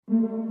We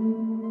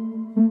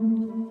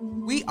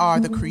are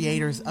the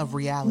creators of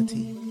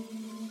reality.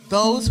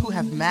 Those who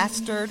have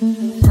mastered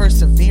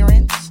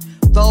perseverance,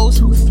 those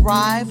who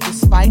thrive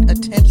despite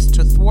attempts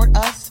to thwart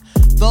us,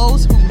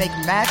 those who make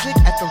magic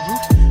at the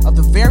root of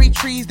the very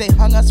trees they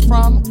hung us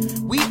from.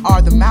 We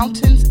are the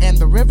mountains and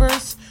the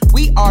rivers.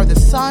 We are the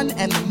sun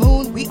and the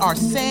moon. We are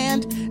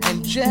sand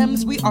and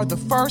gems. We are the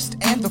first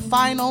and the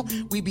final.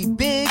 We be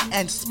big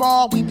and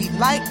small. We be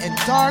light and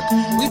dark.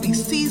 We be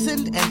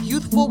seasoned and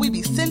youthful. We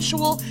be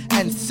sensual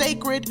and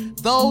sacred.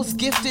 Those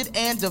gifted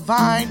and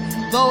divine.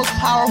 Those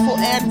powerful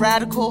and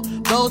radical.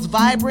 Those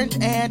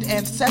vibrant and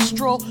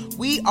ancestral.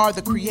 We are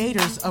the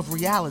creators of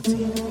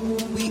reality.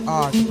 We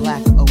are the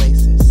Black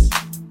Oasis.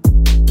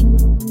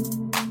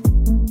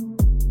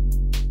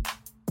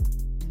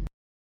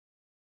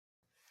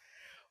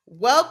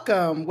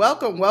 Welcome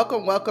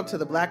to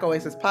the Black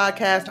Oasis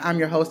podcast. I'm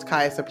your host,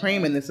 Kaya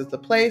Supreme, and this is the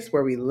place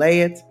where we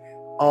lay it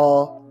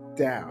all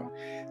down.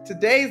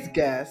 Today's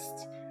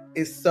guest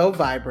is so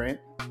vibrant,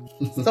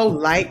 so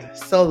light,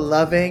 so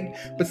loving,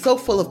 but so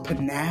full of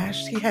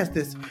panache. He has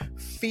this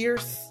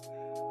fierce,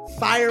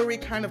 fiery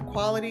kind of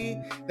quality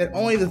that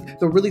only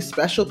the really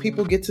special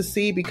people get to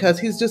see, because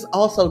he's just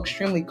also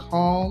extremely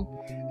calm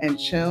and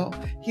chill.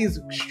 He's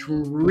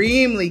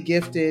extremely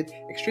gifted,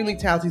 extremely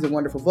talented. He's a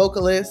wonderful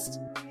vocalist.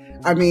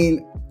 I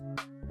mean,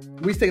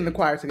 we sing in the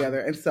choir together.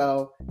 And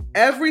so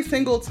every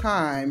single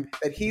time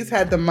that he's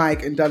had the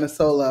mic and done a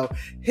solo,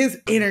 his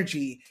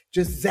energy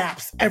just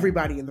zaps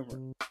everybody in the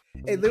room.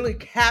 It literally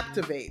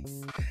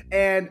captivates.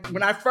 And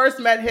when I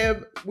first met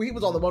him, he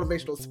was on the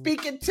motivational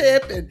speaking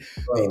tip, and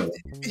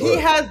he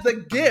has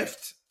the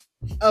gift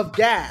of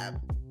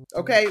gab.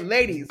 Okay,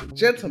 ladies,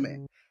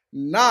 gentlemen,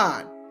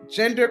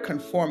 non-gender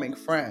conforming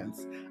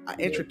friends, I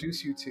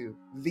introduce you to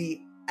the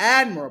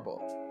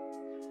admirable,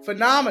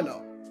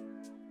 phenomenal,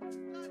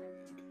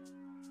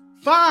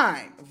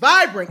 fine,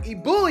 vibrant,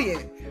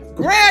 ebullient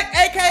Grant,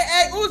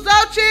 aka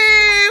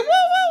Uzochi!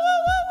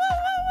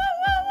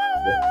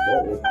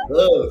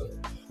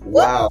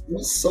 Wow,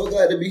 I'm so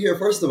glad to be here.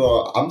 First of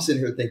all, I'm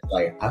sitting here thinking,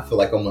 like, I feel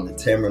like I'm on the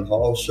Tamron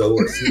Hall show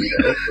or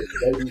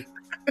something.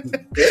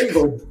 There you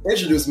go,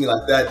 introduce me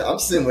like that. I'm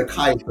sitting with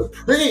Kai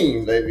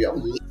Supreme, baby.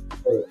 I'm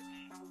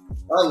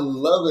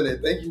loving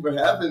it. Thank you for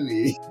having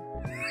me.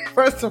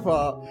 First of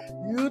all,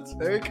 you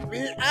took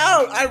me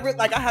out. I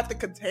have to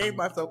contain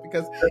myself,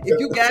 because if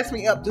you gas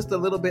me up just a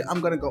little bit, I'm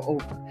going to go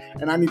over.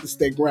 And I need to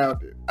stay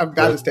grounded. I've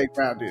got to stay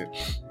grounded.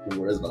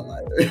 Where's my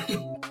lighter?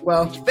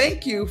 Well,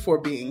 thank you for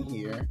being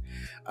here.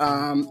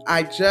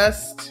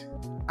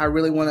 I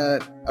really want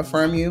to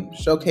affirm you,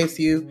 showcase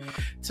you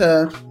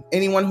to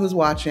anyone who's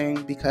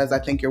watching, because I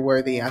think you're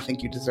worthy. I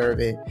think you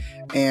deserve it.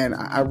 And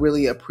I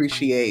really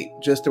appreciate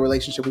just the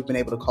relationship we've been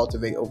able to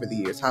cultivate over the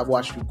years, how I've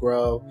watched you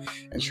grow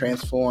and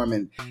transform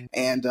and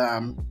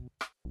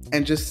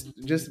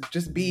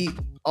just be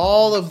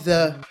all of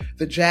the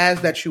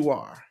jazz that you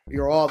are.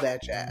 You're all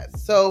that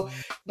jazz. So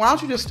why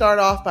don't you just start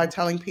off by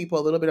telling people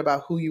a little bit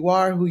about who you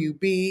are, who you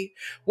be?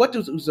 What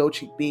does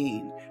Uzochi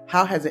mean?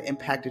 How has it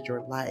impacted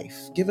your life?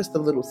 Give us the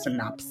little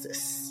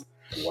synopsis.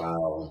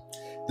 Wow.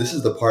 This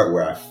is the part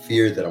where I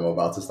fear that I'm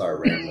about to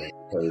start rambling,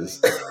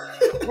 because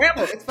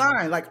ramble, it's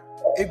fine. Like,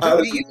 it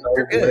just be you.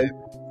 You're good.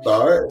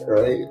 Start,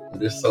 right?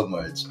 There's so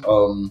much.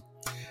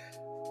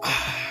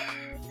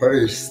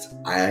 First,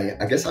 I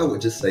guess I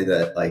would just say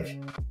that like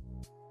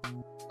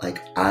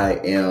I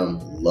am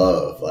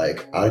love.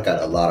 Like, I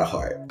got a lot of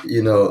heart.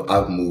 You know,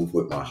 I move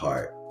with my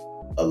heart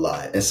a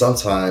lot. And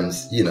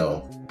sometimes, you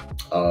know,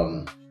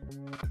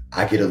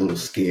 I get a little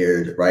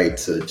scared, right?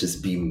 To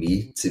just be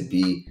me, to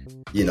be,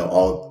 you know,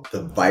 all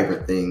the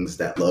vibrant things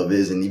that love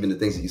is, and even the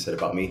things that you said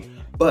about me.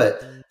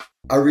 But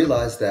I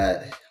realized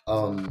that,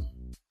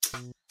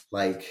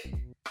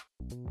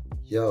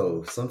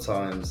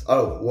 sometimes,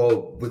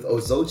 with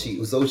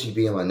Uzochi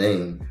being my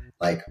name,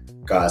 like,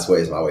 God's way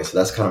is my way. So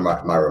that's kind of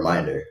my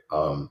reminder,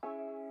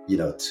 you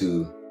know,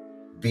 to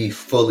be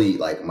fully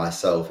like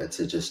myself and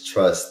to just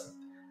trust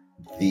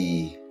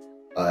the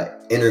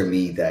inner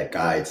me that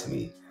guides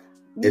me,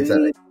 if that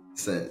makes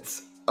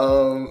sense.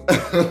 I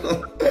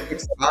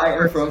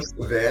am from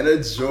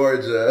Savannah,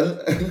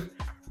 Georgia,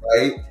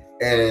 right?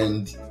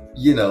 And,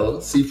 you know,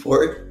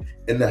 Seaport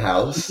in the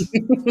house.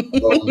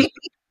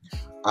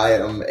 I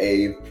am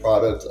a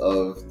product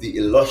of the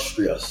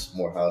illustrious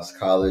Morehouse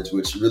College,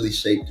 which really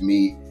shaped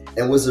me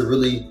and was a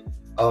really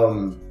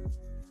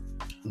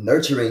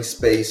nurturing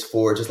space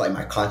for just like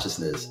my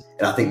consciousness.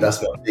 And I think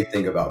that's one big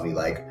thing about me.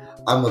 Like,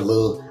 I'm a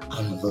little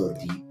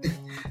deep.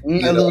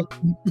 I'm a little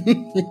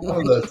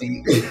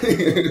deep.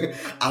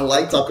 I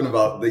like talking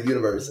about the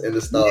universe and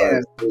the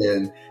stars,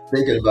 and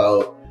thinking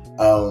about,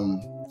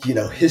 you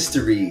know,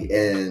 history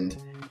and,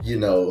 you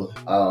know,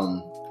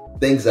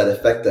 things that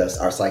affect us,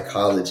 our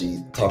psychology,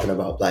 talking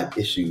about Black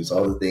issues,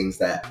 all the things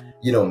that,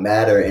 you know,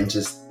 matter and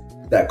just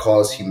that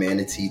cause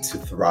humanity to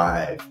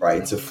thrive,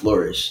 right? To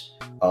flourish.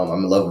 I'm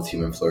in love with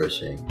human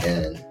flourishing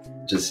and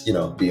just, you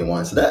know, being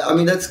one. So that, I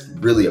mean, that's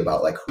really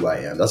about like who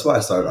I am. That's why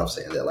I started off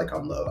saying that, like,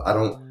 I'm love.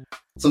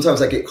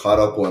 Sometimes I get caught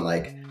up on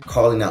like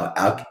calling out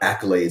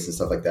accolades and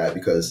stuff like that,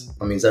 because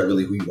I mean, is that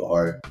really who you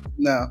are?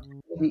 No.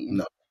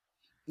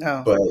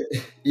 No. But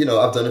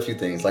I've done a few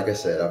things. Like I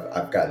said,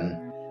 I've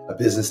gotten a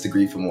business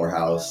degree from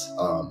Morehouse.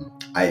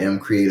 I am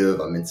creative.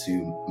 I'm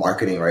into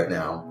marketing right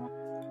now,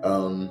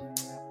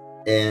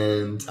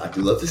 and I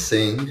do love to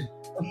sing.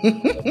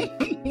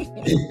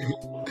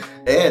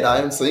 And I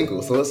am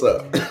single, so what's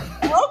up?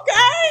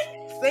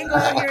 Okay, single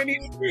out here in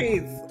these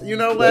streets. You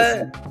know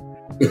what?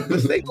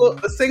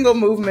 The single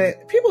movement.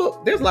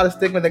 There's a lot of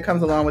stigma that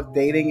comes along with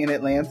dating in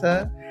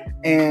Atlanta,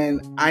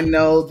 and I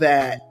know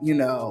that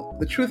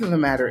the truth of the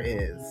matter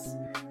is,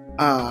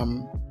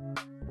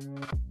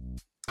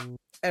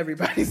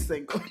 everybody's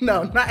single.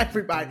 No, not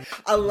everybody.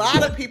 A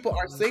lot of people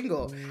are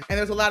single, and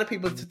there's a lot of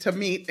people to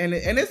meet, and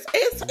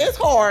it's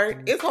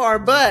hard. It's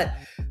hard, but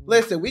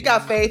listen, we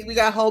got faith, we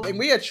got hope, and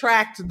we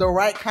attract the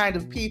right kind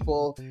of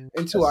people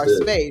into our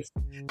space.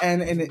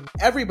 And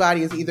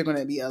everybody is either going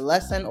to be a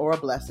lesson or a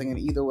blessing, and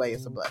either way,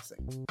 it's a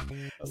blessing.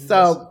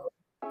 So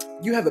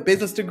you have a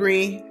business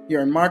degree,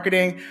 you're in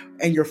marketing,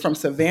 and you're from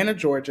Savannah,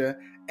 Georgia.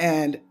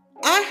 And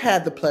I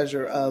had the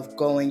pleasure of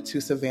going to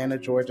Savannah,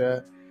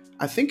 Georgia.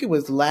 I think it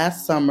was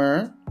last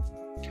summer,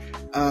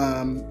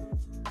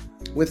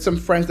 with some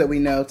friends that we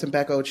know,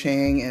 Tembeko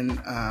Ching and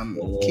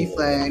Keith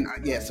Lang.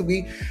 Yeah, so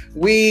we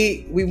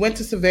went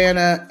to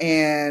Savannah,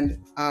 and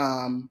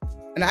I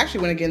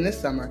actually went again this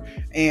summer,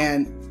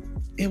 and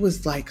it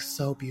was like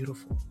so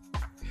beautiful.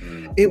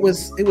 It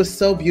was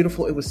so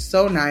beautiful. It was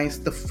so nice.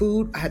 The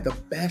food, I had the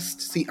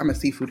best. I'm a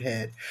seafood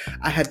head.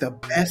 I had the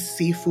best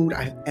seafood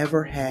I've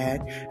ever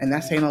had, and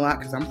that's saying a lot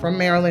because I'm from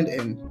Maryland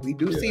and we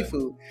do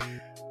seafood.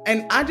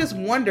 And I just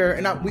wonder,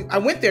 and I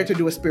went there to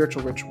do a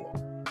spiritual ritual,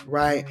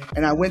 right?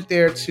 And I went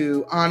there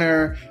to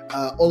honor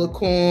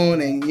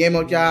Olokun and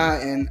Yemoja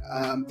and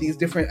these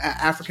different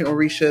African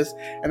orishas.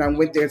 And I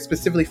went there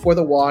specifically for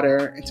the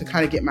water and to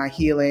kind of get my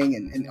healing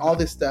and all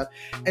this stuff.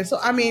 And so,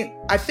 I mean,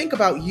 I think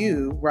about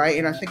you, right?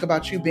 And I think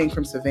about you being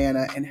from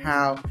Savannah and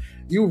how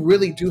you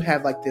really do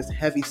have like this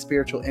heavy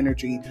spiritual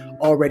energy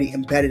already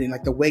embedded in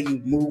like the way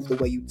you move, the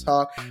way you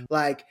talk,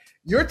 like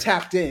you're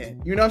tapped in.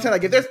 You know what I'm saying?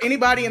 Like if there's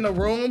anybody in the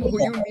room who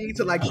you need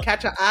to like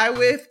catch an eye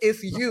with,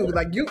 it's you.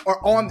 Like you're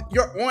on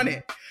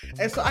it.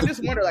 And so I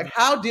just wonder, like,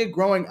 how did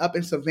growing up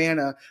in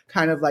Savannah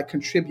kind of like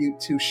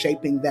contribute to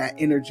shaping that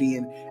energy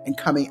and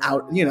coming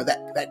out,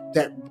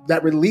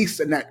 that release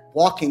and that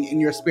walking in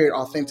your spirit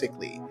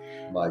authentically?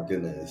 My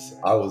goodness,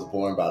 I was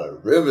born by the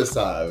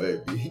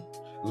riverside, baby.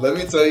 Let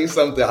me tell you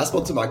something. I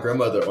spoke to my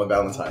grandmother on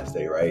Valentine's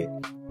Day, right?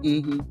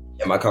 Mm-hmm.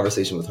 And my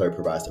conversation with her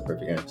provides the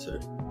perfect answer.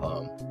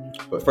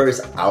 But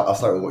first, I'll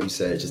start with what you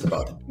said just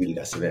about the beauty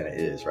that Savannah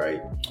is,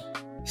 right?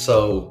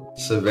 So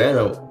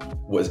Savannah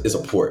is a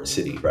port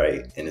city,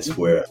 right? And it's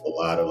where a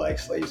lot of like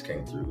slaves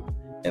came through.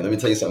 And let me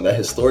tell you something, that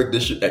historic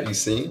district that you've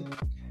seen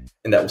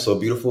and that was so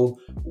beautiful,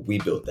 we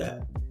built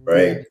that,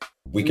 right?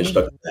 We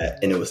constructed that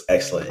and it was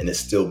excellent and it's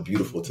still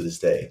beautiful to this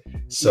day.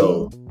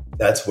 So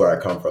that's where I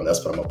come from.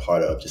 That's what I'm a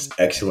part of, just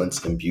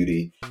excellence and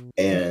beauty.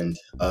 And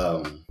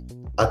I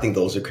think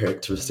those are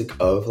characteristic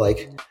of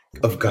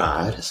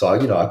God. So, I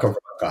come from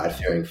a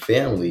God-fearing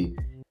family,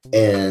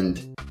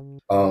 and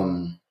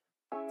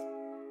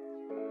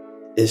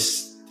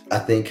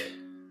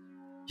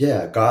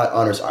God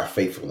honors our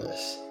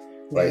faithfulness,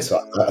 right? Yeah.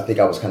 So I think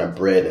I was kind of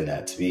bred in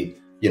that to be,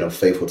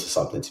 faithful to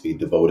something, to be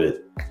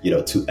devoted,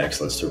 to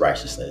excellence, to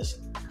righteousness.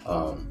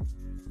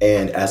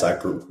 And as I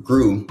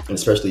grew, and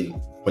especially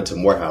went to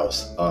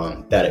Morehouse,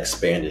 that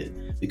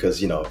expanded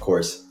because, of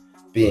course,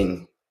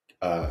 being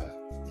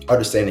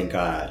understanding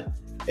God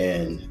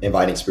and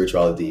inviting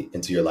spirituality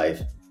into your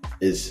life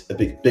is a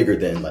bit bigger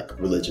than like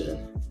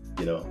religion,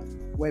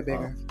 way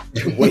bigger,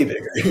 way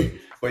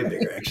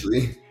bigger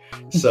actually.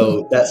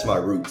 So that's my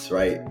roots,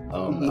 right?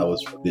 I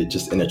was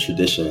just in a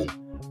tradition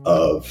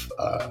of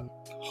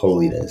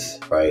holiness,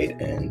 right?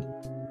 And,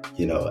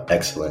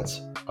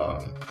 excellence.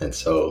 And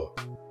so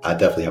I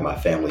definitely have my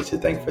family to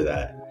thank for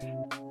that.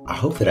 I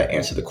hope that I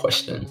answered the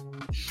question.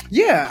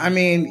 Yeah, I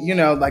mean,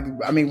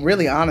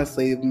 really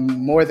honestly,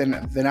 more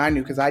than I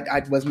knew, because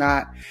I was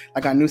not,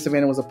 I knew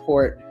Savannah was a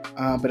port,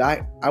 but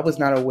I was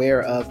not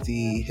aware of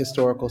the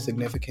historical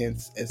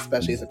significance,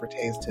 especially as it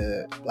pertains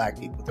to Black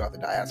people throughout the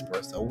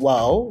diaspora. So,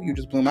 whoa, you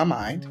just blew my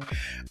mind.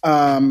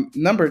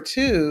 Number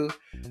two,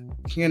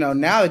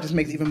 now it just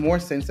makes even more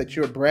sense that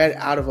you're bred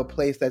out of a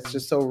place that's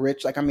just so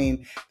rich.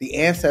 The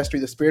ancestry,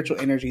 the spiritual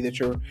energy that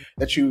you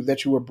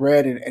were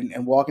bred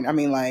and walking.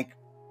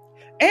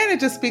 And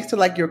it just speaks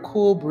to your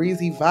cool,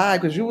 breezy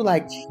vibe, because you were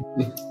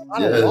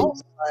on a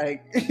boat.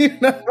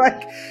 If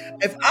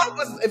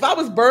I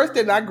was birthed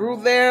and I grew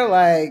there,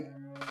 I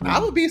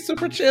would be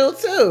super chill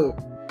too.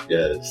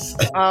 Yes.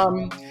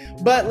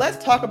 But let's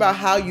talk about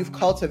how you've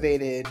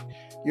cultivated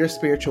your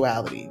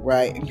spirituality,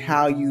 right? And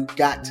how you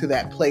got to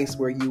that place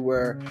where you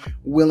were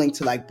willing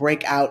to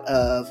break out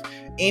of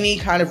any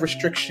kind of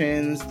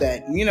restrictions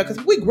that,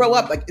 because we grow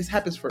up, this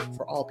happens for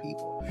all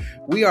people.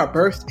 We are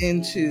birthed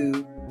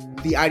into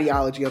the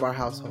ideology of our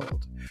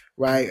household,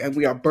 right? And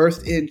we are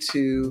birthed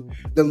into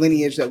the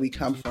lineage that we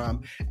come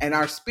from. And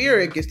our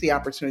spirit gets the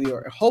opportunity,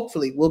 or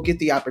hopefully we'll get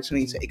the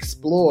opportunity to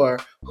explore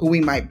who we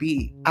might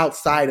be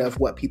outside of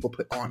what people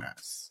put on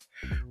us,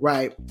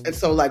 right? And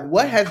so like,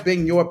 what has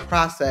been your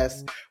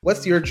process?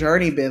 What's your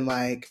journey been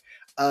like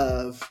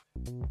of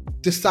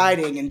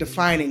deciding and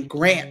defining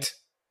Grant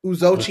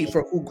Uzochi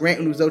for who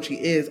Grant Uzochi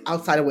is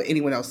outside of what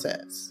anyone else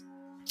says?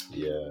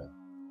 Yeah,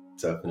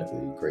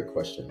 definitely. Great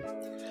question.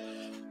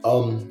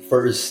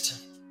 First,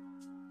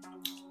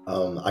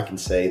 I can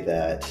say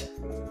that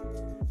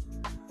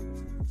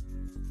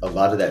a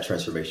lot of that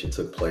transformation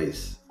took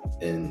place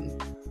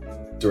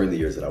during the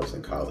years that I was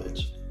in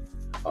college.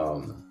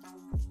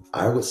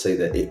 I would say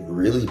that it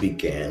really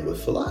began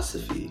with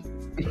philosophy,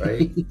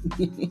 right?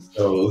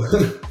 So,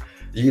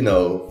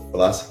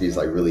 philosophy is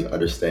like really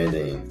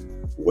understanding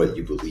what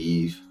you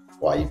believe,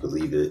 why you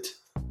believe it,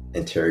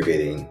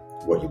 interrogating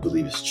what you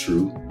believe is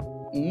true,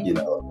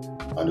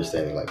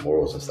 understanding like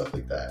morals and stuff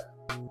like that.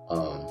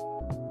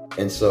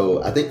 And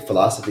so I think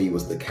philosophy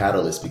was the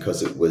catalyst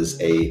because it was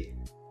a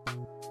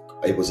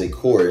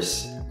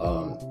course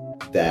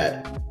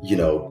that,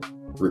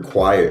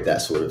 required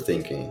that sort of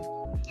thinking.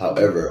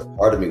 However,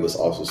 part of me was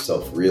also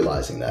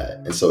self-realizing that.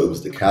 And so it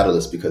was the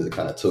catalyst because it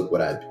kind of took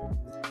what I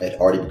had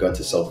already begun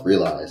to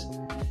self-realize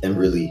and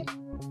really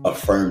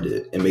affirmed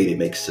it and made it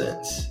make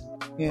sense,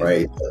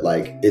 right?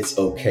 Like, it's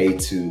okay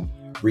to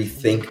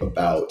rethink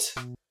about,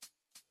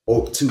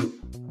 or to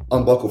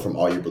unbuckle from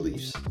all your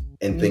beliefs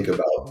and think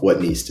about what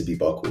needs to be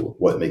buckled,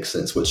 what makes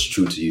sense, what's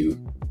true to you,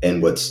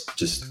 and what's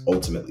just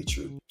ultimately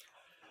true.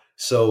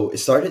 So it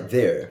started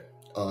there.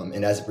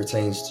 And as it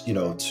pertains,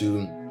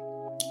 to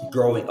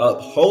growing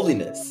up,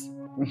 holiness,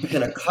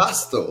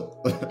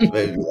 Pentecostal,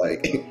 maybe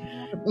like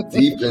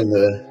deep in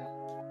the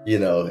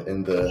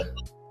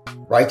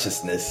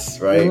righteousness,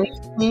 right?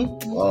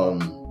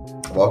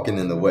 Walking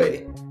in the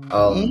way.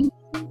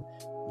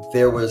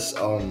 There was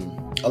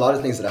a lot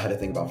of things that I had to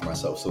think about for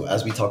myself. So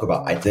as we talk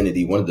about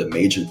identity, one of the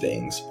major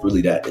things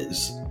really that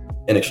is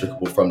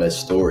inextricable from that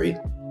story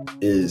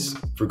is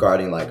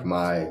regarding like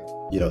my,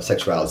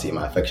 sexuality and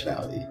my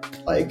affectionality.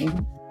 Like,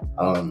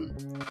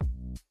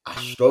 I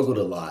struggled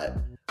a lot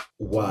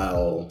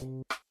while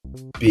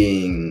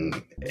being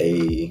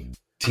a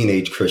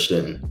teenage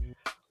Christian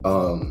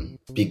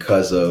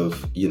because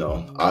of,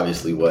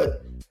 obviously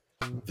what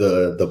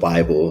the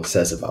Bible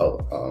says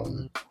about,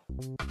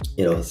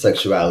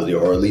 sexuality,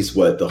 or at least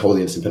what the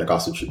holiness and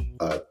Pentecostal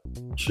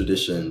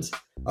traditions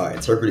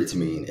interpret it to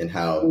mean, and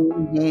how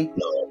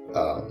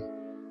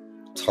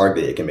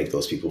targeted it can make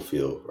those people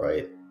feel,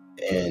 right?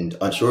 And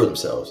unsure of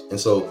themselves. And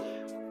so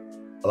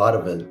a lot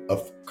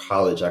of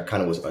college, I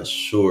kind of was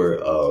unsure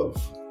of,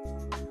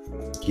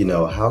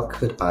 how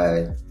could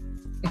I,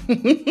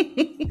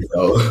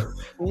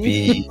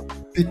 be,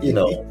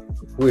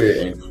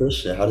 queer and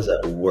Christian? How does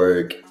that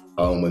work?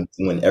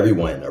 When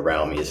everyone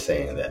around me is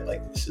saying that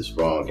like this is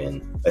wrong,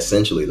 and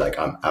essentially like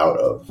I'm out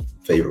of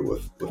favor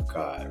with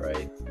God,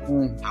 right?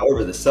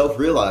 However, the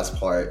self-realized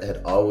part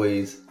had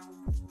always,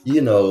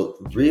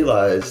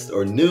 realized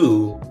or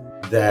knew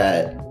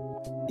that,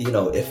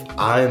 if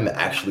I'm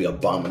actually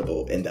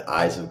abominable in the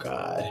eyes of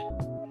God,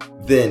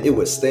 then it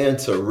would stand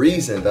to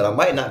reason that I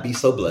might not be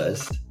so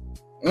blessed,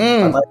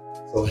 I might not be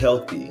so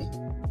healthy,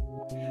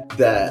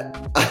 that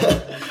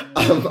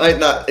I might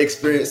not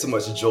experience so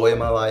much joy in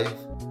my life.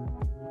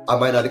 I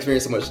might not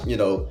experience so much,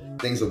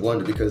 things of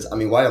wonder, because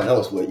why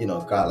else would,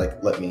 God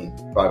let me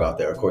thrive out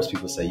there? Of course,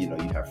 people say, you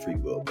have free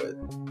will, but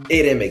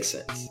it didn't make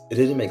sense. It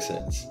didn't make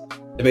sense.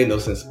 It made no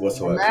sense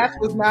whatsoever. Math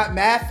was not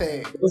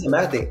mathing. It was a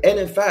math thing. And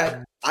in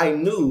fact, I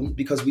knew,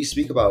 because we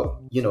speak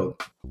about,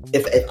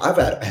 if I've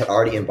had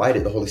already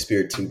invited the Holy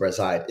Spirit to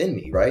reside in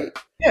me, right?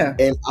 Yeah.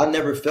 And I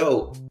never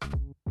felt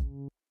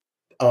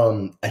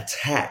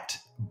attacked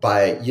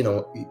by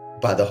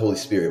the Holy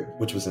Spirit,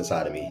 which was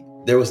inside of me.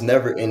 There was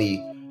never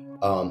any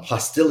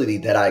hostility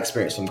that I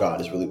experienced from God,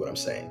 is really what I'm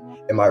saying.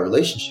 In my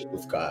relationship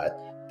with God,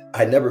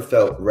 I never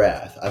felt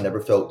wrath. I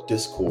never felt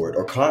discord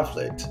or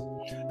conflict.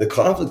 The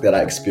conflict that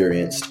I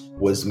experienced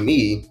was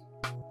me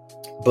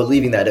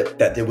believing that it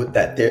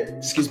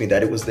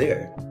was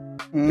there.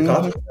 The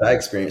conflict that I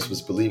experienced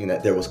was believing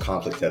that there was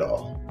conflict at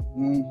all.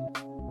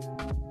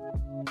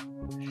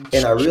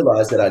 And I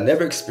realized that I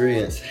never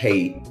experienced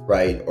hate,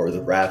 right, or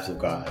the wrath of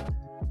God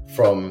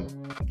from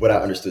what I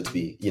understood to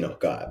be,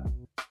 God.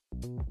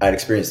 I'd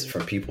experienced it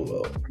from people,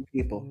 though. From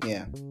people,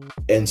 yeah.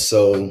 And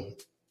so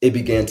it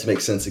began to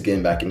make sense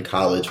again back in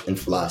college in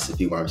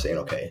philosophy, where I'm saying,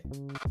 okay,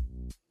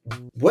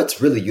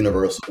 what's really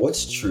universal?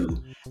 What's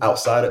true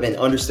outside of, and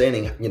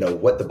understanding,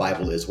 what the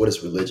Bible is, what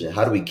is religion?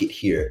 How do we get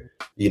here,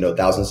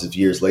 thousands of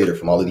years later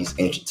from all of these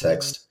ancient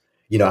texts?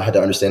 I had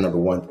to understand, number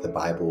one, that the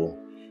Bible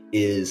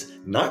is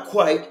not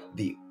quite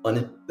the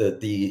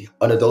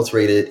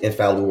unadulterated,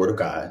 infallible word of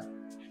God.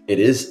 It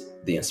is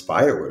the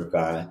inspired word of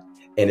God.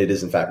 And it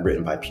is, in fact,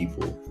 written by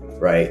people,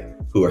 right,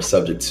 who are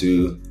subject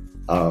to,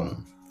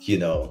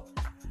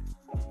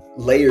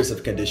 layers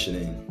of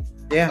conditioning.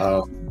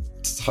 Yeah.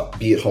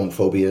 Be it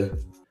homophobia,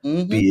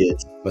 be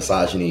it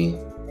misogyny,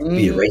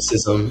 be it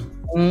racism.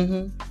 Mm-hmm.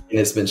 And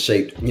it's been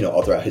shaped,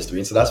 all throughout history.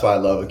 And so that's why I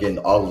love, again,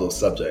 all of those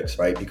subjects,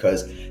 right?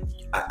 Because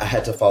I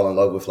had to fall in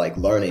love with like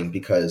learning,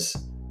 because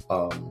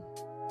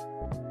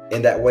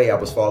in that way I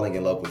was falling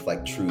in love with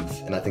like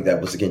truth. And I think that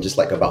was, again, just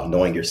like about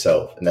knowing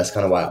yourself. And that's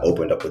kind of why I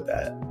opened up with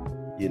that,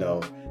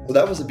 So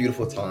that was a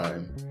beautiful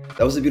time.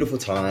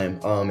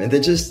 And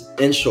then just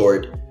in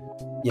short,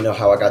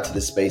 how I got to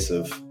this space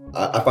of,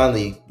 I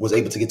finally was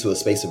able to get to a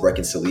space of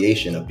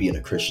reconciliation of being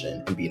a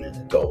Christian and being an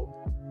adult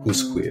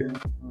who's queer.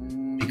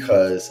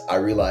 Because I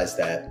realized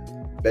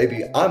that,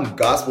 baby, I'm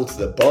gospel to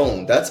the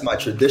bone. That's my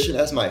tradition.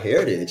 That's my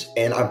heritage.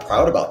 And I'm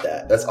proud about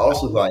that. That's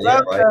also who I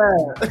am,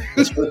 right?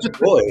 It's for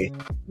joy.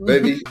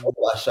 Baby,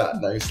 I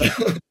shot nice.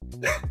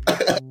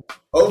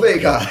 Obey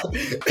God.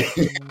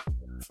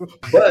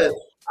 But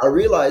I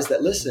realized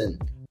that, listen,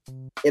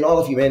 in all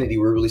of humanity,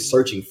 we're really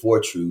searching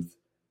for truth.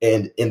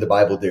 And in the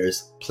Bible,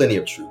 there's plenty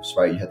of truths,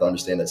 right? You have to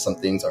understand that some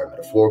things are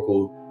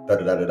metaphorical,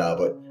 but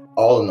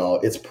all in all,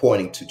 it's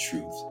pointing to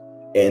truth.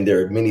 And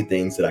there are many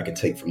things that I can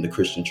take from the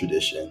Christian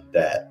tradition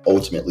that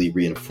ultimately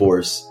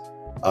reinforce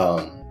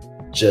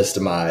just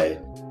my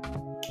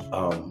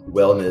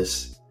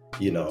wellness,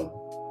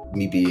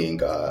 me being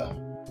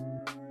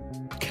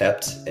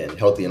kept and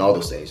healthy and all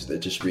those things that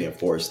just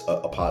reinforced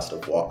a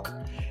positive walk.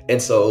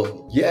 And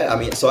so,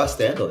 so I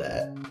stand on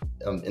that.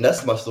 And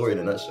that's my story in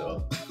a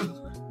nutshell.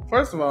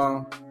 First of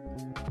all,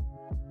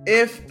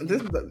 if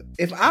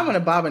I'm an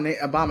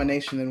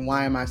abomination, then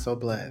why am I so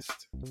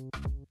blessed?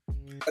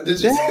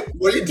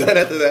 What are you done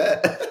after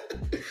that?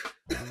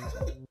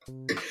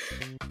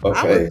 Okay.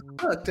 I was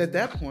hooked at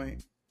that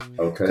point.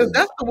 Okay. Because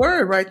that's the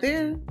word right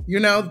there.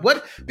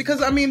 Because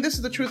this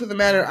is the truth of the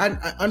matter.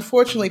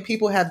 Unfortunately,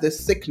 people have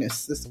this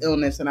sickness, this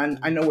illness, and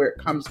I know where it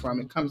comes from.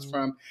 It comes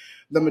from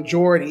the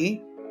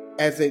majority,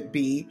 as it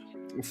be,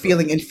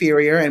 feeling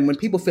inferior. And when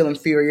people feel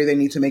inferior, they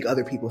need to make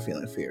other people feel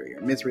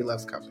inferior. Misery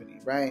loves company,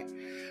 right?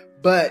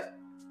 But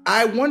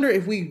I wonder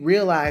if we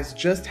realize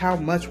just how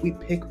much we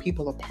pick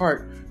people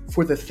apart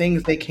for the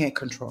things they can't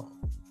control,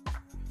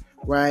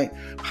 right?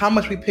 How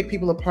much we pick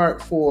people apart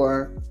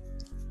for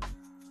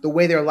the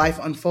way their life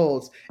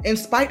unfolds, in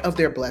spite of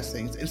their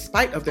blessings, in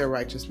spite of their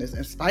righteousness,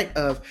 in spite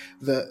of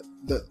the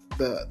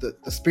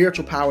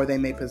spiritual power they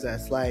may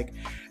possess. Like,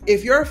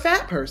 if you're a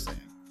fat person,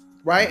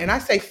 right? And I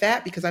say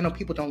fat because I know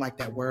people don't like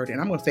that word, and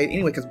I'm going to say it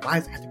anyway because why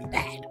does it have to be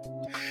bad?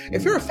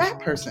 If you're a fat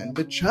person,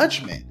 the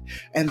judgment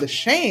and the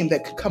shame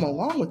that could come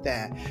along with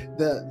that,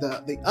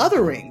 the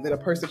othering that a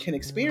person can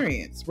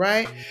experience,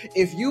 right?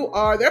 If you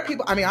are, there are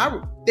people,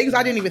 things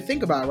I didn't even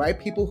think about, right?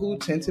 People who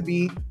tend to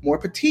be more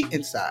petite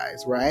in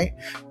size, right?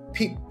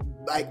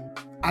 I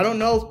don't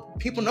know,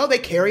 people know they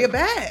carry a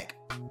bag.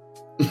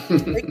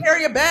 They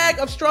carry a bag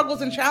of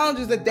struggles and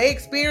challenges that they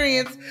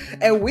experience,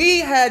 and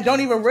we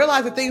don't even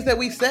realize the things that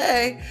we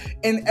say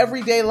in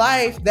everyday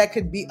life that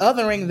could be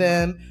othering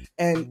them,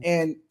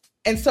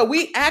 and so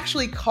we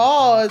actually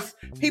cause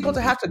people to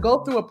have to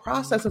go through a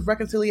process of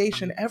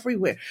reconciliation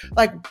everywhere.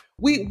 Like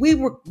we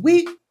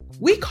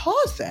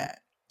cause that.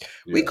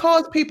 Yeah. We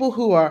cause people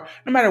who are,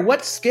 no matter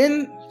what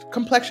skin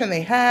complexion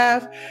they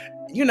have,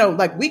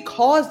 we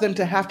cause them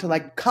to have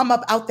to come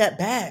up out that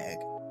bag.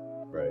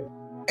 Right.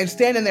 And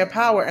stand in their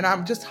power. And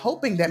I'm just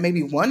hoping that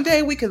maybe one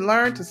day we can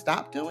learn to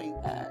stop doing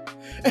that.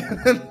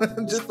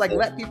 Just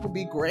let people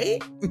be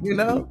great,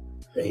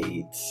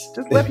 Great.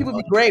 Just let people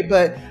be great.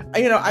 But,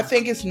 I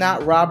think it's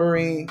not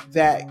robbery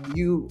that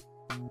you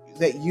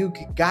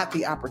got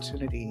the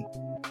opportunity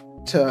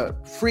to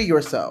free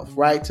yourself,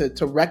 right?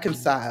 To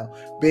reconcile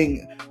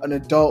being an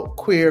adult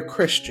queer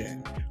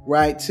Christian,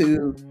 right?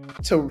 To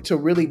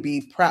really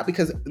be proud,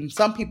 because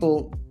some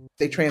people,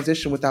 they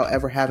transition without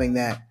ever having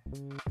that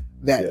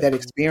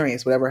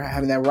experience, whatever,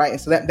 having that right. And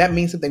so that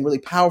means something really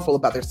powerful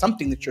about there's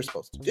something that you're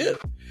supposed to do.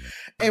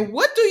 And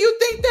what do you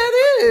think that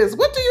is?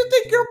 What do you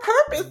think your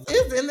purpose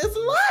is in this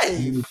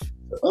life?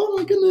 Oh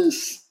my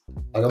goodness.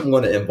 I'm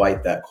going to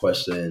invite that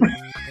question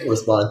and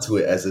respond to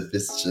it as if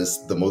it's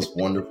just the most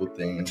wonderful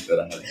thing that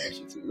I have an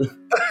answer to.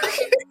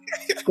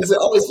 Because it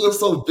always feels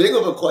so big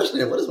of a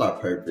question. What is my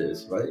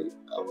purpose, right?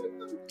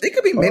 It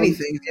could be many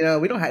things,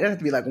 we don't have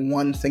to be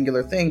one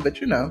singular thing, but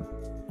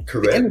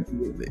correct. The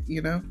energy of it,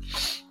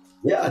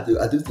 Yeah,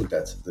 I do think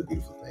that's the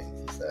beautiful thing,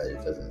 is that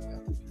it doesn't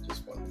have to be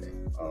just one thing.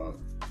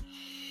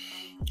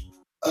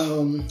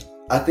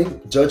 I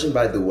think, judging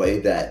by the way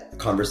that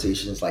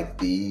conversations like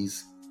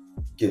these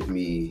give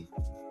me,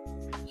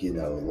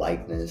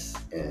 lightness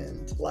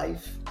and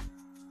life,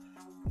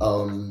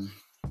 I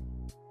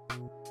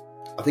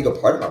think a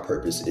part of my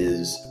purpose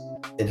is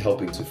in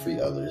helping to free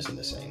others in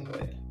the same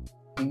way.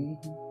 Mm-hmm.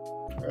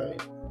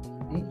 Right?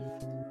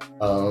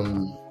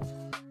 Mm-hmm.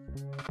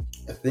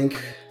 I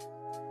think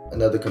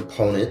another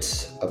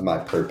component of my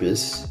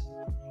purpose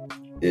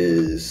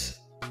is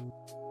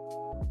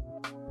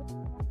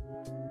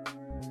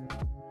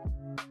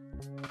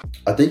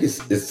I think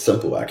it's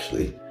simple,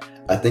 actually.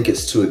 I think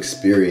it's to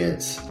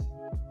experience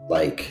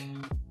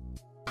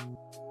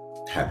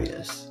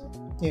happiness.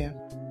 Yeah.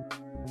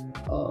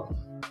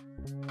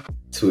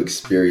 To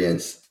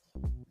experience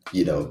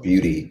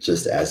beauty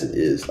just as it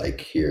is, like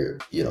here,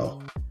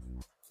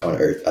 on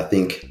earth. I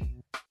think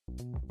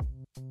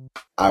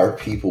our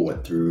people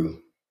went through,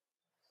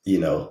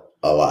 a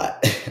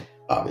lot,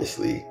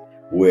 obviously,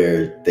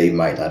 where they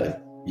might not have,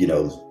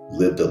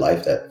 lived a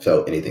life that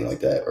felt anything like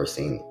that or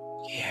seen,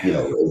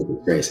 or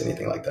experienced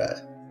anything like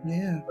that.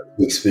 Yeah.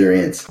 To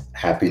experience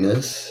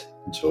happiness,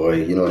 joy,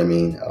 you know what I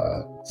mean?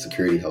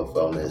 Security, health,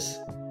 wellness,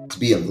 to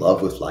be in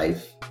love with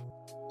life,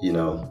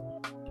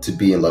 to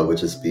be in love with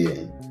just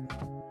being,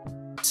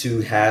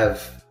 to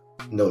have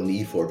no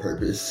need for a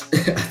purpose,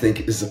 I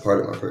think is a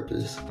part of my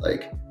purpose.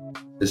 Like,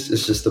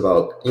 it's just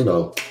about,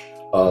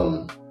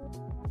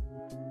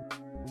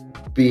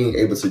 being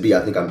able to be, I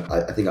think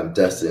I'm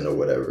destined or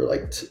whatever,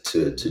 like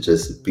to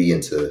just be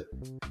and to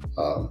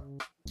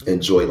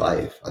enjoy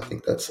life. I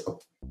think that's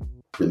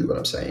really what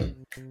I'm saying.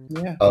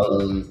 Yeah.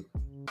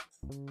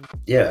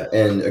 Yeah.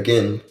 And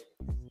again,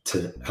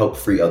 to help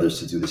free others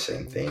to do the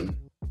same thing.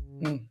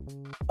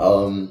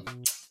 I'm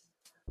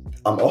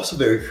also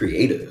very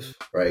creative,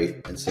 right?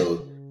 And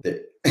so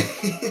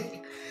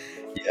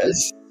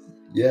yes.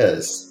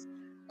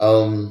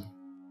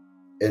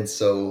 And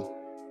so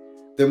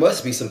there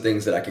must be some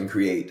things that I can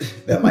create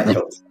that might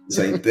help the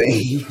same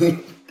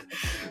thing.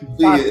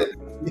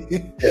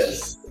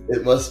 Yes,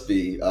 it must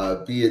be.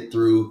 Be it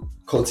through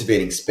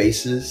cultivating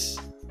spaces,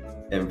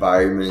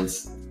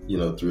 environments,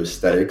 through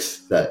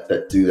aesthetics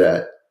that do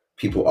that.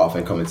 People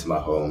often come into my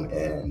home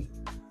and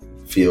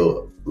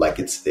feel like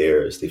it's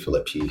theirs. They feel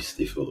at peace.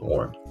 They feel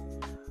warm.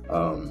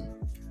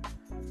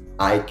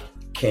 I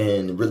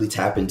can really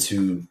tap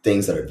into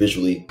things that are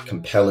visually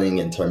compelling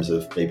in terms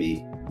of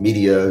maybe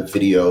media,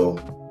 video,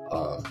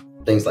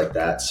 things like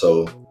that.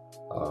 So,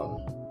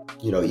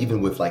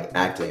 even with like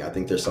acting, I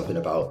think there's something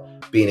about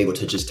being able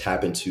to just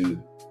tap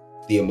into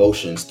the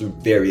emotions through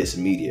various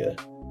media,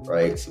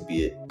 right? So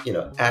be it,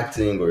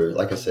 acting or,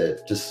 like I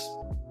said, just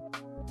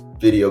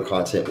video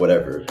content,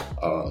 whatever,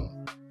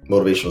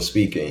 motivational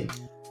speaking,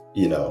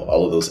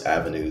 all of those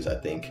avenues. I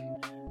think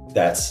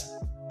that's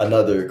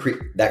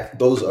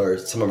those are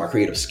some of my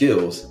creative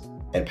skills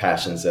and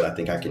passions that I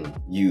think I can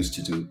use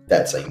to do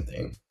that same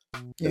thing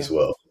as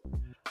well.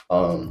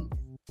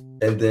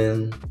 And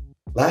then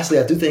lastly,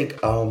 I do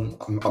think I'm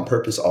on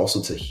purpose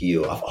also to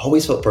heal. I've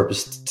always felt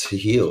purpose to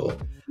heal.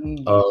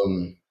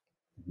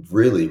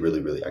 Really, really,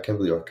 really. I can't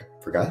believe I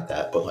forgot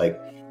that. But like,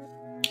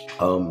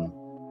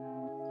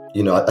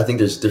 I think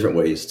there's different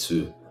ways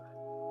to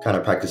kind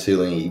of practice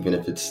healing, even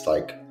if it's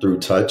like through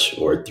touch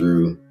or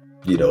through,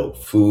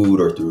 food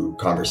or through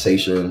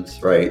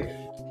conversations, right?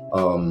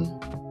 I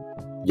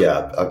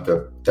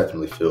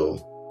definitely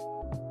feel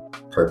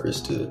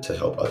purpose to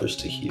help others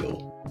to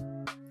heal.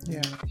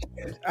 Yeah,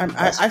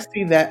 I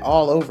see that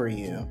all over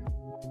you.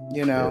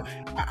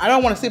 I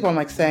don't want to sleep on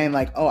like saying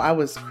like, oh, I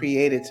was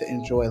created to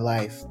enjoy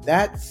life.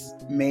 That's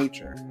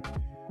major.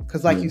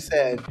 Because like you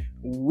said,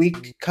 we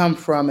come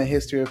from a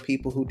history of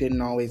people who didn't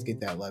always get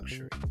that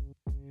luxury.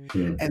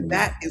 And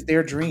that is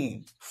their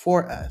dream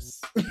for us.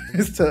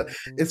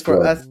 It's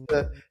for us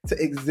to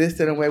exist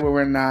in a way where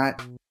we're not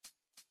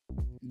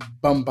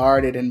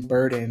bombarded and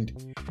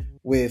burdened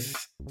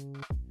with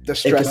the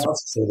stress. And can I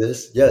also say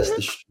this? Yes,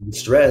 the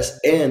stress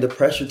and the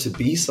pressure to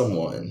be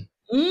someone.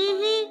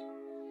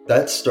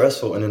 That's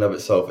stressful in and of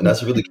itself. And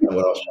that's really kind of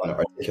what I was trying to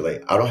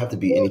articulate. I don't have to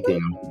be anything. I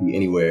don't have to be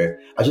anywhere.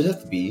 I just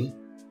have to be.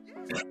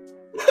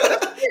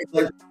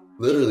 Like,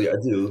 literally, I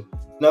do.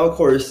 Now, of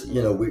course,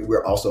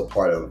 we're also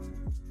part of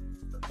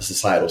a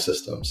societal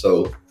system.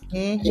 So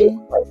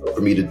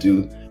for me to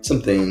do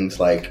some things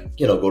like,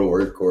 go to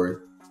work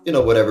or,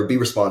 whatever, be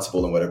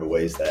responsible in whatever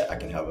ways that I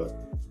can have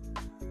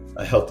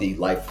a healthy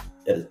life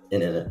in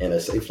a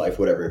safe life,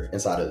 whatever,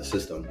 inside of the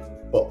system.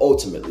 But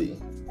ultimately,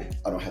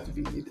 I don't have to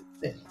be anything.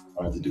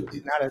 I don't have to do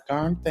anything. Not a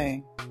darn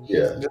thing.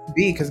 Yeah. Just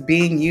be, because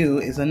being you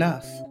is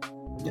enough.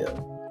 Yeah.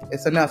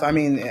 It's enough. I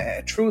mean,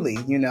 truly,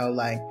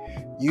 like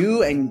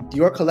you and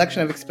your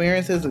collection of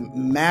experiences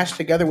mashed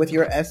together with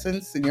your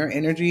essence and your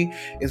energy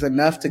is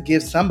enough to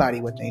give somebody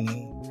what they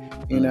need.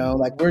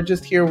 Like we're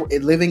just here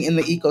living in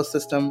the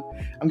ecosystem.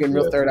 I'm getting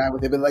real third eye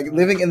with it, but like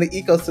living in the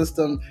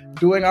ecosystem,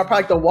 doing our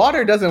part. The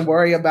water doesn't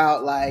worry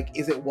about like,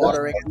 is it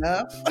watering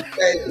enough?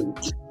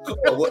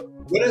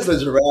 When has a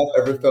giraffe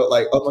ever felt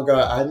like, oh my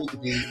God, I need to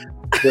be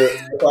the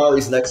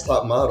Ferrari's next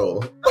top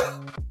model?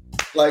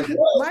 Like,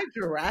 what? Am I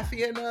giraffe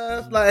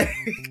enough? Like,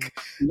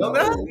 no.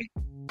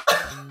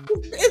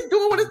 It's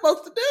doing what it's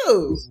supposed to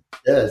do.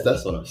 Yes,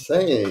 that's what I'm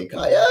saying.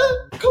 Kaya,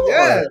 come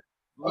on.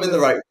 I'm in the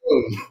right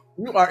room.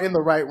 You are in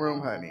the right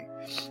room, honey.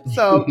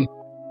 So,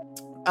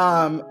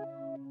 I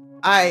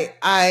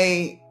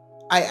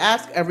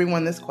ask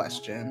everyone this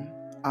question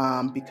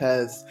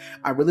because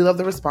I really love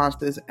the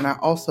responses, and I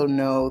also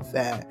know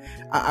that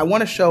I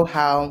want to show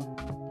how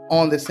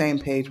on the same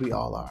page we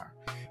all are.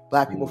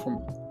 Black people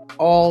from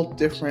all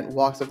different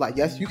walks of life.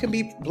 Yes, you can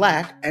be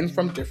Black and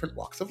from different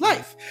walks of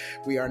life.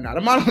 We are not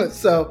a monolith.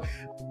 So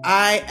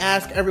I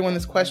ask everyone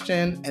this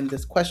question, and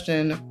this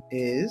question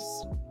is,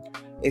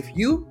 if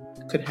you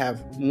could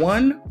have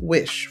one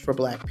wish for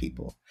Black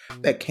people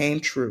that came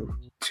true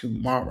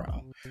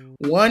tomorrow.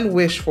 One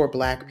wish for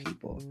Black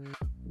people.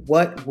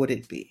 What would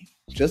it be?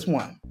 Just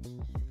one.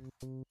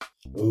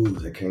 Ooh,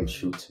 that came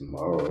true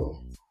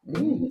tomorrow.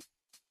 You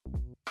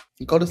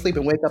go to sleep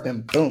and wake up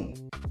and boom.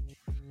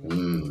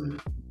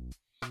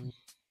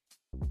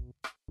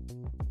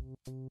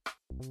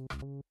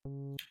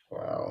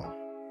 Wow.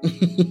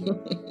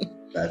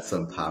 That's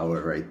some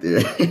power right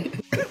there.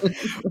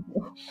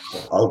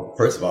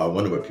 First of all, I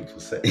wonder what people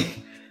say.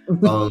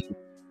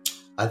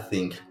 I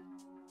think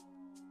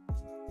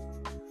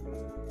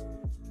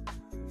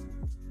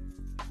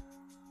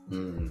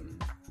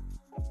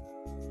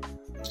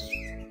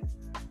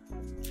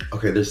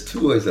okay, there's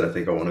two ways that I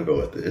think I want to go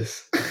with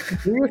this.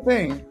 Do your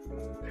thing.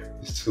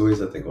 There's two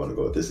ways I think I want to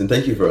go with this. And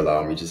thank you for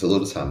allowing me just a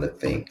little time to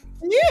think.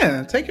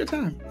 Yeah, take your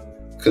time.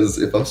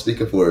 Because if I'm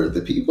speaking for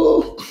the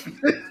people,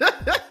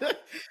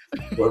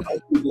 for my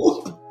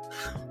people,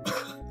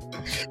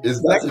 it's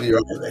got to be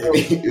right,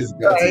 baby. It's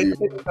got to be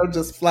right. Don't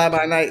just fly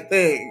by night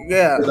thing.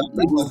 Yeah.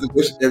 I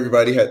wish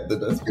everybody had the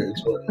best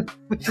choice.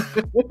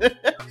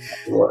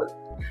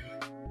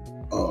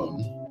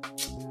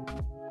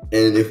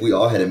 And if we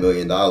all had $1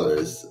 million,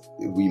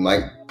 we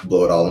might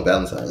blow it all on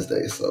Valentine's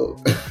Day. So,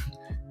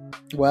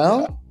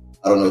 well,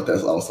 I don't know if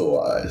that's also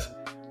wise,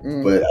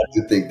 but I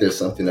do think there's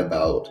something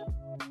about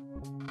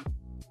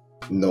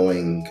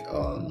knowing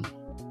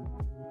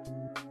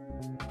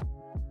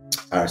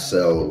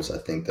ourselves. I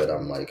think that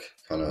I'm like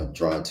kind of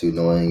drawn to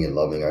knowing and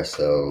loving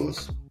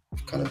ourselves,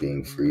 kind of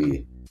being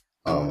free.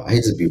 I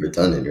hate to be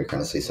redundant or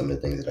kind of say some of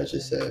the things that I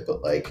just said,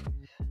 but like,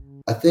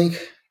 I think,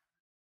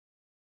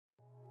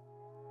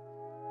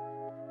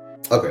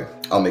 okay,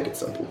 I'll make it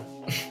simple.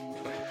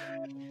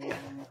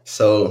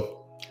 So,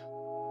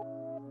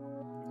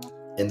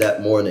 in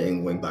that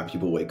morning when Black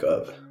people wake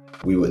up,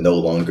 we would no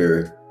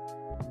longer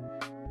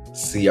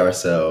see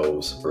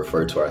ourselves,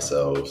 refer to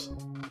ourselves,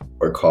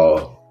 or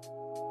call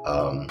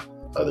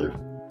other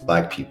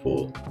Black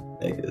people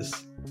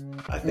niggas.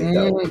 I think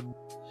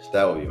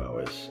that would be my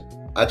wish.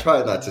 I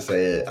tried not to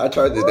say it. I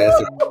tried to dance.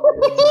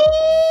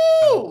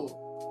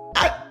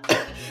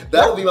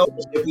 That would be my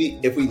wish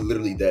if we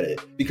literally did it,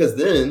 because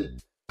then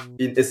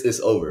it's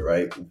over,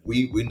 right?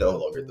 We no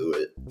longer do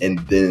it, and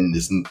then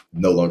it's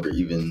no longer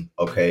even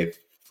okay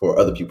for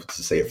other people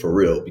to say it for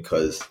real,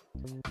 because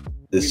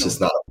it's just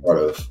not a part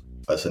of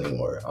us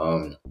anymore.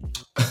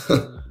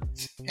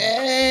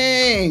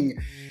 Dang,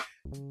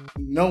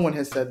 no one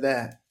has said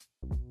that.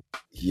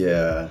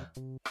 Yeah,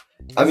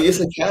 I mean, it's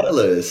a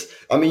catalyst.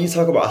 I mean, you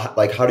talk about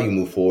like how do you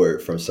move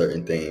forward from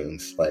certain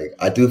things. Like,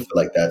 I do feel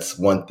like that's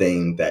one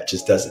thing that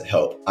just doesn't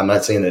help. I'm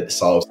not saying that it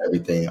solves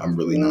everything. I'm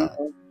really not.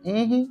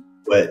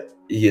 But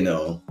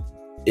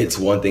it's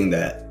one thing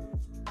that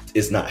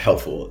is not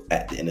helpful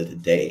at the end of the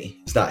day.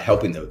 It's not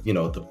helping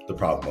the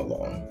problem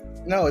along.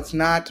 No, it's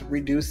not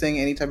reducing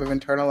any type of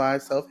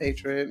internalized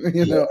self-hatred.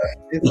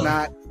 It's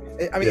not.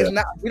 I mean, it's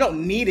not. We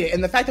don't need it,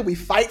 and the fact that we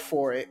fight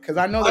for it, because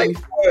I know that we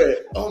fight for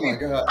it. Oh my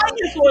god! I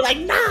get for it. Like,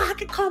 nah, I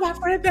can call my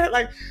friend that.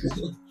 Like,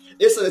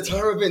 it's a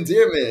term of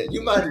endearment.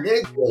 You my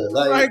nigga.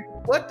 Like,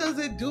 what does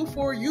it do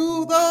for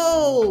you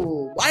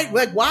though?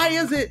 Why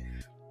is it?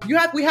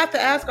 We have to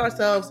ask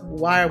ourselves,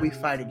 why are we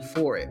fighting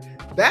for it?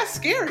 That's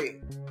scary.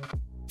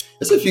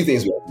 There's a few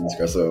things we have to ask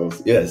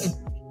ourselves. Yes.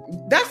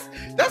 That's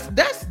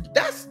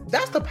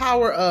the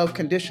power of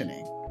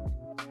conditioning.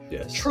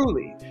 Yes.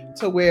 Truly,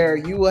 to where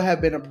you will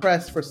have been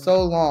oppressed for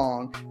so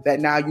long that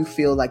now you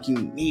feel like you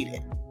need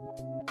it.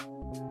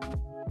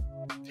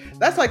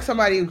 That's like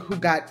somebody who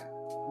got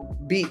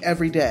beat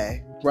every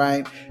day,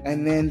 right?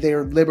 And then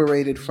they're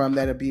liberated from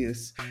that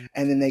abuse,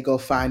 and then they go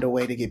find a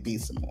way to get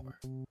beat some more.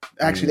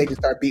 Actually, they can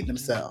start beating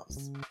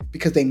themselves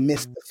because they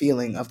miss the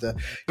feeling of the,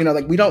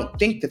 we don't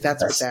think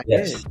that's what that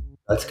is.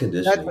 That's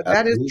conditioning.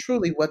 That is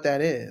truly what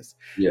that is.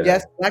 Yeah.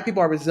 Yes, Black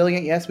people are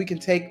resilient. Yes, we can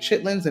take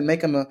chitlins and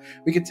make them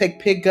we can take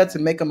pig guts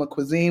and make them a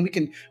cuisine.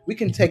 We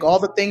can take all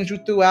the things you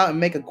threw out and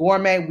make a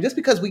gourmet. Just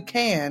because we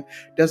can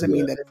doesn't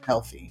mean that it's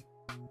healthy.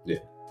 Yeah.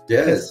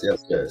 Yes.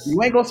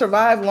 You ain't gonna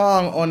survive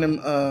long on them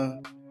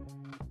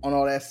on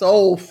all that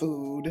soul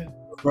food.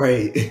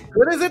 Right.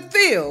 Good as it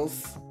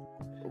feels.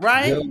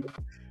 Right? Yeah.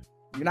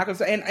 You're not going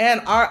to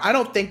say, I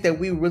don't think that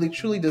we really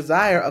truly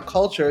desire a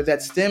culture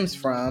that stems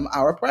from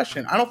our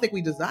oppression. I don't think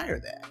we desire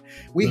that.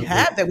 We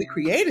have that. We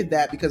created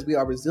that because we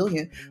are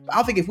resilient. But I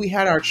don't think if we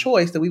had our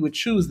choice that we would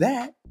choose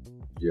that.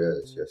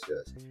 Yes.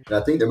 And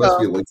I think there must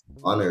be a way to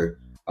honor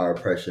our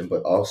oppression,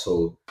 but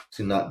also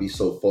to not be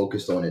so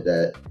focused on it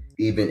that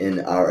even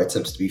in our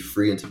attempts to be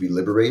free and to be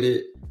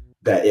liberated,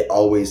 that it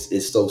always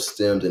is so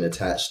stemmed and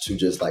attached to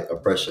just like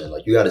oppression.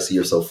 Like, you got to see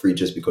yourself free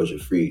just because you're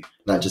free,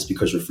 not just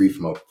because you're free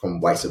from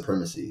white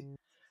supremacy.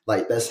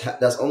 Like,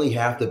 that's only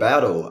half the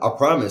battle. I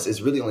promise,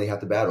 it's really only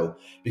half the battle,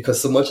 because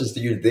so much as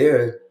you're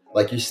there,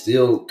 like, you're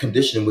still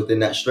conditioned within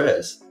that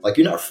stress. Like,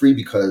 you're not free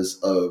because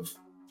of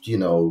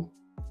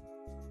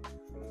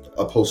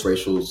a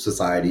post-racial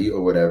society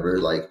or whatever.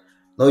 Like,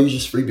 no, you're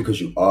just free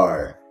because you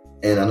are.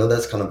 And I know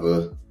that's kind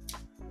of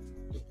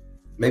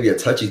maybe a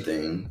touchy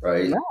thing,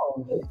 right? No,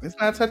 it's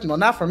not touchy. No,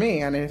 not for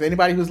me. I mean, if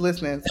anybody who's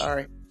listening,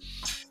 sorry.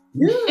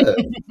 Yeah.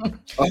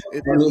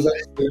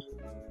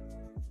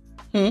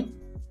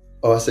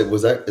 Oh, I said,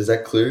 is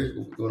that clear?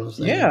 What I'm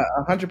saying? Yeah,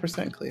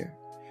 100% clear.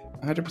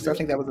 100%. I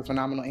think that was a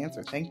phenomenal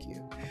answer. Thank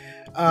you.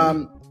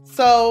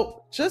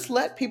 So just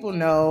let people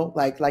know,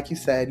 like you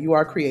said, you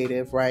are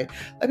creative, right?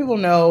 Let people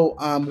know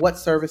what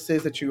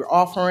services that you're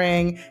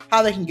offering,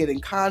 how they can get in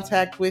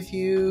contact with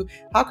you,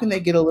 how can they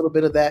get a little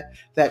bit of that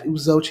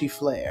Uzochi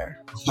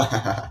flair.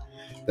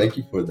 Thank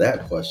you for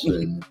that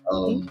question.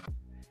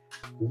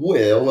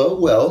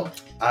 Well,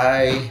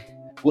 I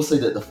will say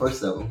that the first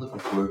step, I'm looking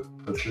for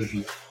a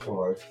business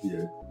card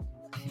here.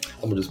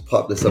 I'm gonna just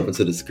pop this up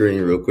into the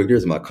screen real quick.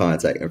 Here's my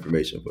contact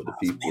information for the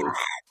people.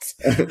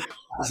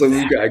 So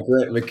we've got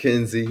Grant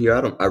McKenzie here.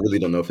 I really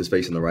don't know if it's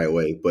facing the right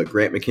way, but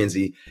Grant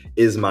McKenzie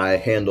is my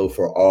handle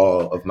for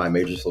all of my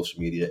major social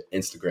media: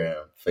 Instagram,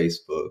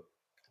 Facebook,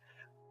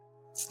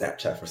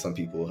 Snapchat for some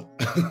people.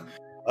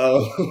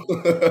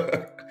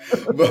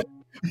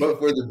 But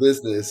for the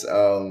business,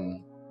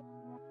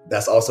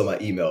 that's also my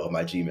email,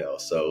 my Gmail.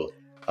 So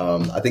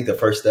I think the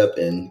first step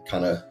in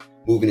kind of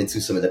moving into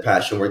some of the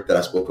passion work that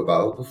I spoke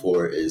about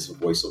before is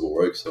voiceover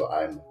work. So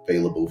I'm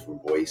available for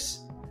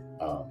voice.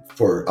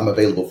 I'm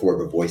available for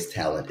whatever voice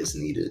talent is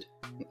needed.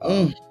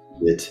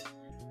 With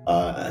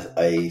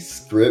a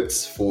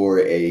script for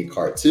a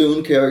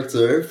cartoon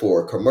character,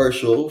 for a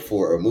commercial,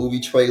 for a movie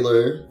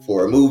trailer,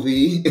 for a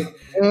movie.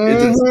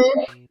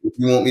 If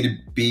you want me to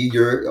be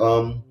your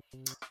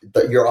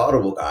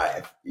Audible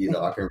guy,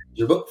 I can read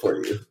your book for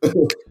you.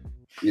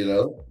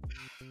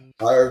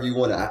 However you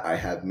want. I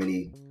have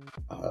many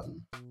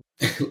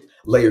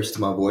layers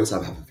to my voice.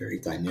 I have a very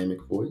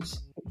dynamic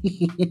voice.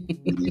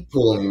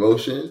 Full of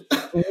emotion. I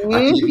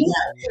can get you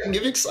happy, I can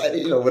get you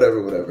excited,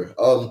 whatever.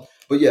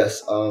 But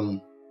yes,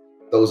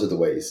 those are the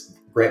ways.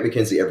 Grant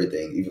McKenzie,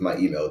 everything, even my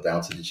email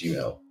down to the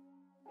Gmail.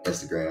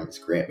 Instagram is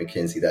Grant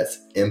McKenzie. That's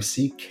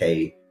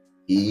McKenzie.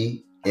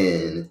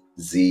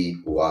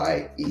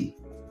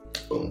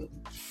 Boom.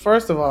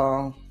 First of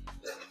all,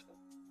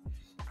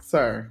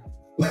 sir,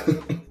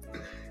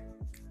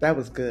 that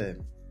was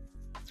good.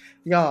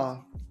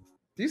 Y'all,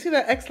 do you see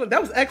that? Excellent.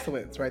 That was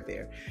excellence right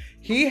there.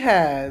 He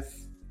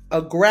has a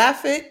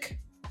graphic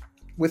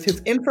with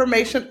his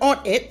information on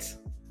it.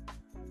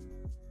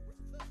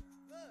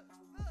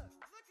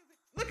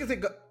 Look as it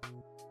go.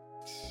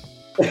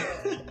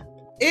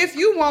 If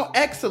you want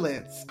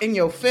excellence in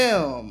your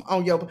film,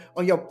 on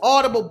your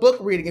Audible book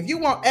reading, if you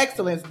want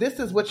excellence, this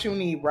is what you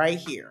need right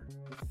here.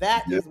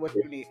 That is what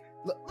you need.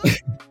 Look.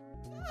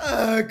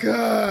 Oh,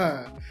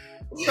 God.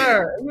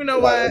 Sir, you know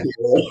what?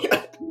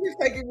 He's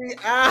taking me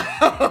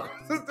out.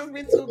 This is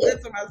me too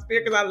good to my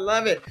spirit because I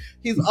love it.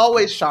 He's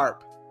always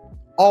sharp.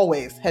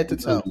 Always head to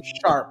toe.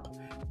 Sharp.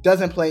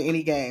 Doesn't play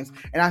any games.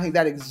 And I think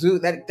that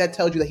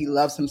tells you that he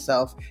loves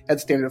himself, has a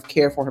standard of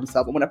care for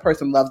himself. And when a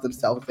person loves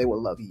themselves, they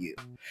will love you.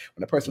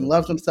 When a person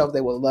loves themselves,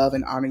 they will love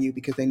and honor you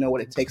because they know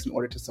what it takes in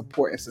order to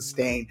support and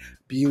sustain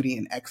beauty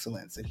and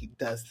excellence. And he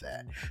does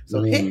that.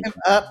 So hit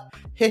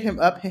him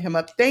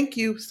up. Thank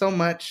you so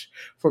much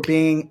for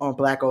being on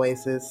Black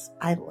Oasis.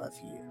 I love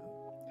you.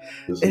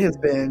 It has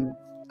been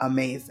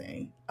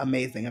amazing.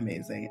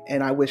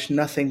 And I wish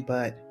nothing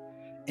but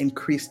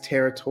increased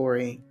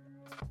territory,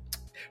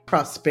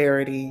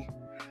 prosperity,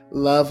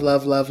 love,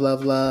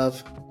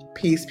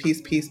 peace,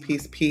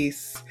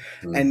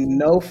 and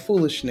no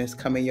foolishness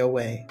coming your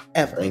way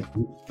ever.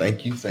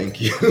 Thank you.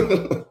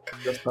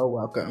 You're so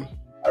welcome.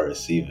 I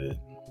receive it.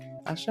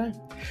 Ashe.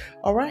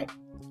 All right.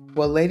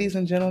 Well, ladies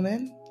and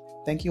gentlemen,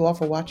 thank you all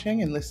for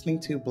watching and listening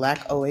to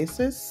Black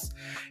Oasis.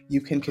 You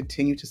can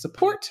continue to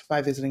support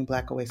by visiting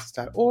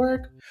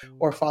blackoasis.org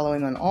or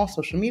following on all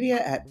social media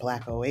at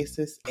Black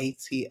Oasis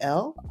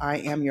ATL. I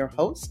am your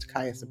host,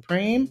 Kaya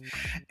Supreme.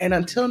 And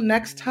until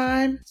next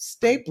time,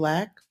 stay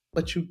black,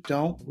 but you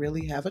don't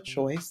really have a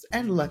choice.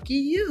 And lucky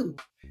you.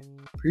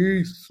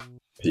 Peace.